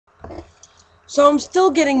So I'm still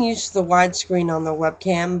getting used to the widescreen on the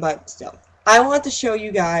webcam, but still. I want to show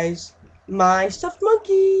you guys my stuffed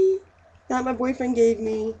monkey that my boyfriend gave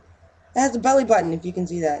me. It has a belly button, if you can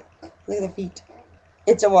see that. Look at the feet.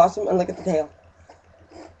 It's so awesome, and look at the tail.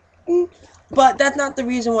 But that's not the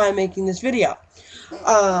reason why I'm making this video.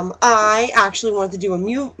 I actually wanted to do a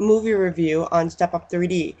movie review on Step Up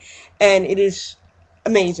 3D, and it is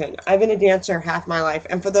amazing. I've been a dancer half my life,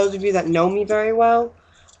 and for those of you that know me very well,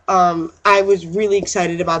 I was really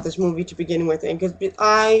excited about this movie to begin with, and because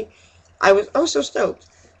I was so stoked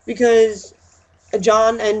because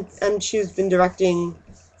John and she's been directing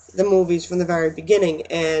the movies from the very beginning,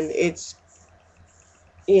 and it's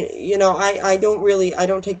I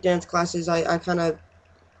don't take dance classes. I kind of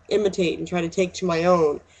imitate and try to take to my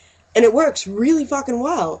own, and it works really fucking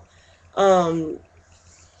well. And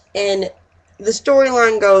the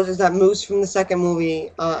storyline goes is that Moose from the second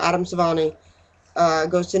movie, Adam Savani,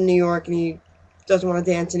 goes to New York and he doesn't want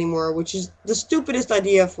to dance anymore, which is the stupidest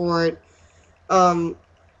idea for it.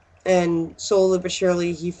 And slowly but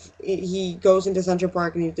surely he goes into Central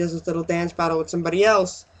Park and he does this little dance battle with somebody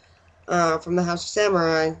else from the House of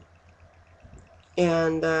Samurai,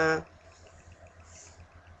 and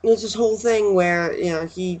it's this whole thing where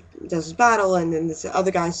he does his battle, and then this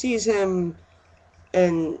other guy sees him,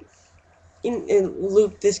 and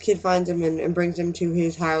Luke, this kid, finds him and brings him to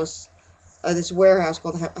his house, this warehouse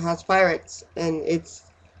called House Pirates, and it's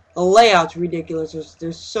the layout's ridiculous.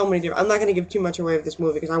 There's so many different. I'm not going to give too much away of this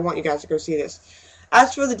movie because I want you guys to go see this.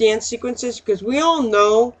 As for the dance sequences, because we all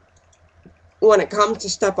know when it comes to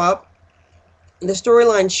Step Up, the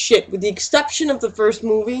storyline shit. With the exception of the first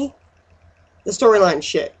movie, the storyline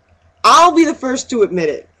shit. I'll be the first to admit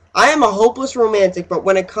it. I am a hopeless romantic, but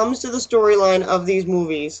when it comes to the storyline of these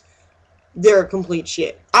movies, they're complete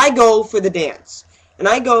shit. I go for the dance, and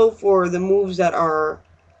I go for the moves that are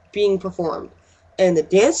being performed. And the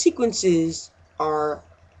dance sequences are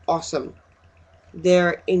awesome.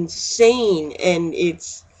 They're insane, and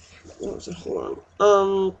it's... hold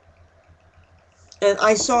on. And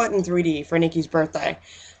I saw it in 3D for Nikki's birthday.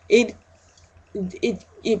 It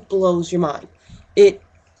blows your mind. The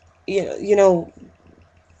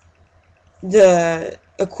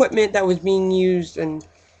equipment that was being used and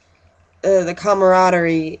the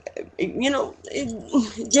camaraderie.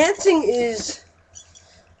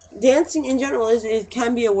 Dancing in general it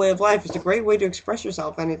can be a way of life. It's a great way to express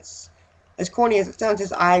yourself, and it's, as corny as it sounds,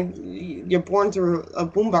 you're born through a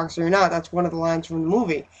boombox or not. That's one of the lines from the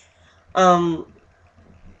movie.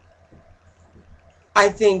 I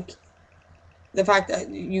think the fact that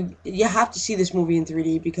you have to see this movie in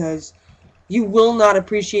 3D because you will not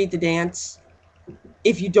appreciate the dance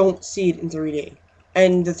if you don't see it in 3D.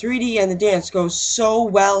 And the 3D and the dance go so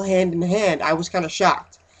well hand in hand. I was kind of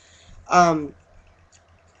shocked.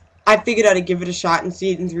 I figured I'd give it a shot and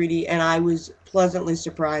see it in 3D, and I was pleasantly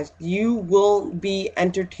surprised. You will be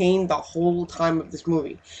entertained the whole time of this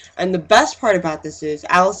movie. And the best part about this is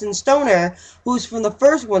Alyson Stoner, who's from the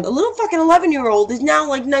first one, a little fucking 11-year-old, is now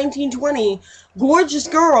like 19, 20, gorgeous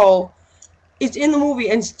girl, is in the movie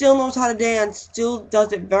and still knows how to dance, still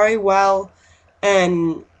does it very well,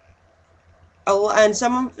 and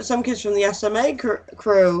some kids from the SMA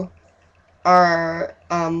crew are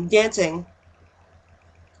dancing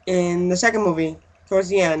in the second movie towards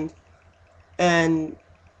the end, and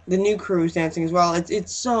the new crew is dancing as well.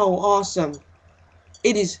 It's so awesome.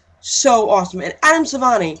 It is so awesome. And Adam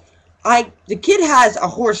Savani, the kid has a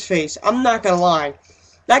horse face. I'm not gonna lie,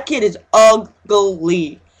 that kid is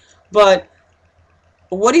ugly, but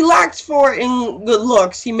what he lacks for in good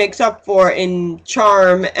looks, he makes up for in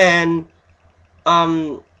charm and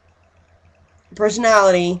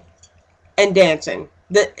personality and dancing.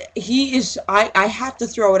 I have to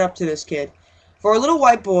throw it up to this kid. For a little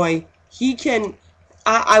white boy, he can...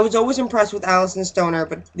 I was always impressed with Alyson Stoner,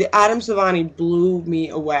 but the Adam Savani blew me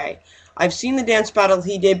away. I've seen the dance battle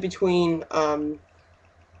he did between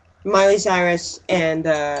Miley Cyrus and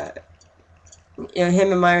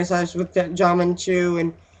him and Miley Cyrus with John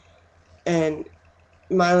Manchu and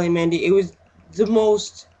Miley and Mandy. It was the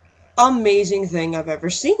most amazing thing I've ever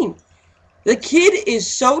seen. The kid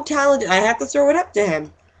is so talented. I have to throw it up to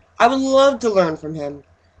him. I would love to learn from him.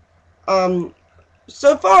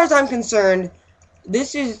 So far as I'm concerned,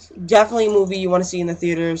 this is definitely a movie you want to see in the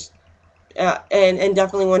theaters, and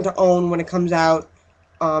definitely one to own when it comes out.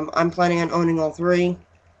 I'm planning on owning all three.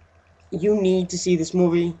 You need to see this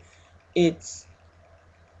movie. It's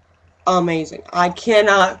amazing. I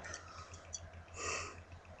cannot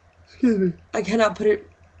put it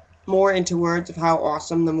more into words of how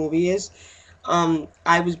awesome the movie is.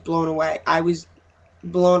 I was blown away.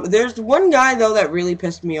 There's one guy, though, that really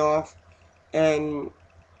pissed me off. and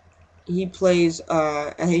he plays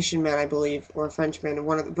a Haitian man, I believe, or a French man.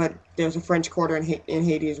 But there's a French Quarter in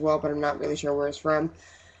Haiti as well, but I'm not really sure where it's from.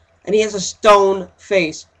 And he has a stone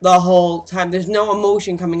face the whole time. There's no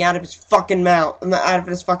emotion coming out of his fucking mouth, out of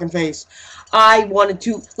his fucking face. I wanted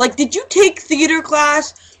to, like, did you take theater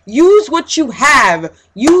class? Use what you have.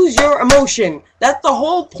 Use your emotion. That's the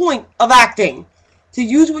whole point of acting. To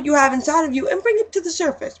use what you have inside of you and bring it to the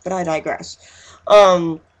surface. But I digress.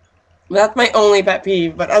 That's my only pet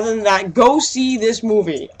peeve. But other than that, go see this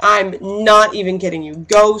movie. I'm not even kidding you.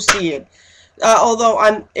 Go see it.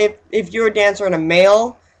 Although if you're a dancer and a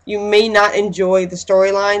male, you may not enjoy the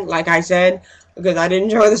storyline, like I said, because I didn't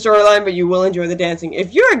enjoy the storyline, but you will enjoy the dancing.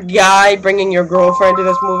 If you're a guy bringing your girlfriend to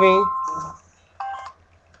this movie,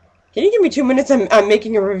 can you give me 2 minutes? I'm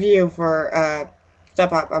making a review for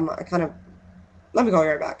Step Up. I'm kind of. Let me call you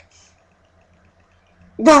right back.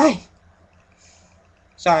 Bye.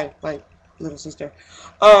 Sorry, my little sister.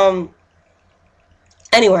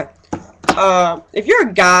 Anyway, if you're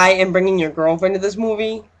a guy and bringing your girlfriend to this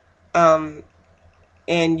movie,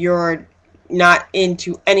 and you're not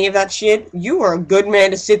into any of that shit, you are a good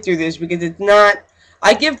man to sit through this, because it's not.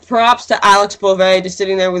 I give props to Alex Beauvais just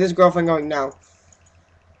sitting there with his girlfriend going, no,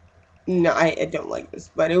 I don't like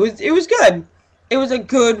this, but it was good. It was a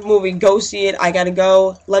good movie. Go see it. I gotta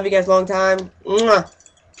go. Love you guys long time. Mwah.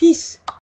 Peace.